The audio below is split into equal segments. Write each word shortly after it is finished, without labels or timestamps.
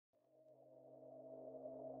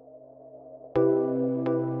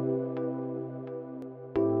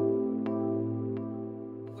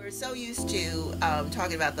so used to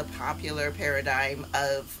talking about the popular paradigm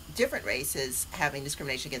of different races having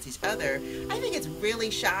discrimination against each other. I think it's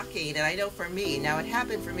really shocking, and I know for me, now it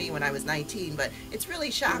happened for me when I was 19, but it's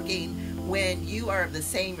really shocking when you are of the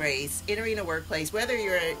same race entering a workplace, whether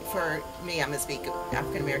you're, for me, I'm going to speak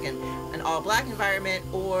African American, an all black environment,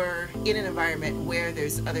 or in an environment where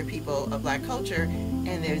there's other people of black culture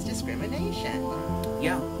and there's discrimination.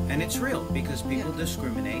 Yeah, and it's real because people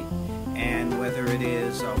discriminate. And whether it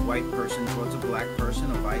is a white person towards a black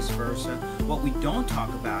person or vice versa, what we don't talk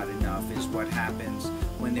about enough is what happens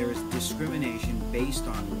when there is discrimination based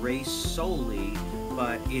on race solely,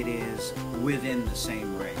 but it is within the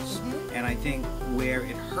same race. And I think where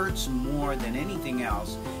it hurts more than anything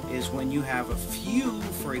else is when you have a few,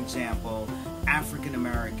 for example, African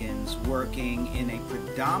Americans working in a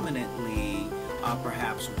predominantly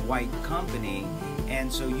perhaps white company,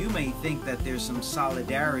 and so you may think that there's some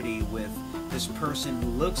solidarity with this person who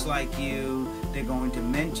looks like you, they're going to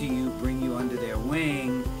mentor you, bring you under their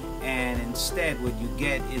wing, and instead what you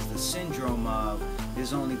get is the syndrome of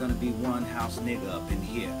there's only going to be one house nigga up in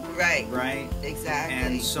here. Right? Exactly.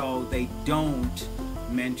 And so they don't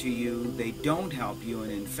mentor you, they don't help you,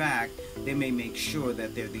 and in fact, they may make sure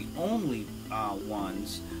that they're the only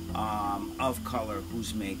ones of color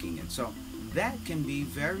who's making it. So that can be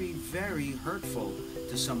very, very hurtful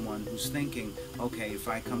to someone who's thinking, okay, if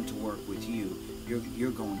I come to work with you,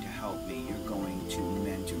 you're going to help me, you're going to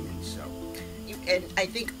mentor me. So, and I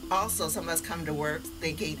think also some of us come to work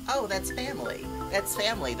thinking, oh, that's family. That's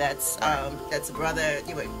family. That's a brother.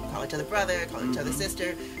 You would call each other brother, call each other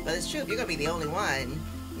sister. But it's true. If you're going to be the only one,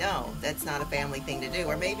 no, that's not a family thing to do,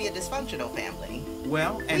 or maybe a dysfunctional family.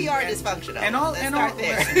 Well, we are dysfunctional.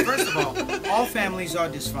 Listen, first of all families are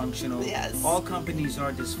dysfunctional. Yes. All companies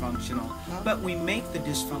are dysfunctional. But we make the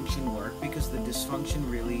dysfunction work because the dysfunction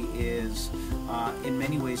really is, in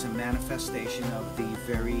many ways, a manifestation of the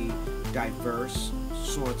very diverse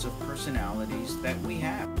sorts of personalities that we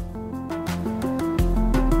have.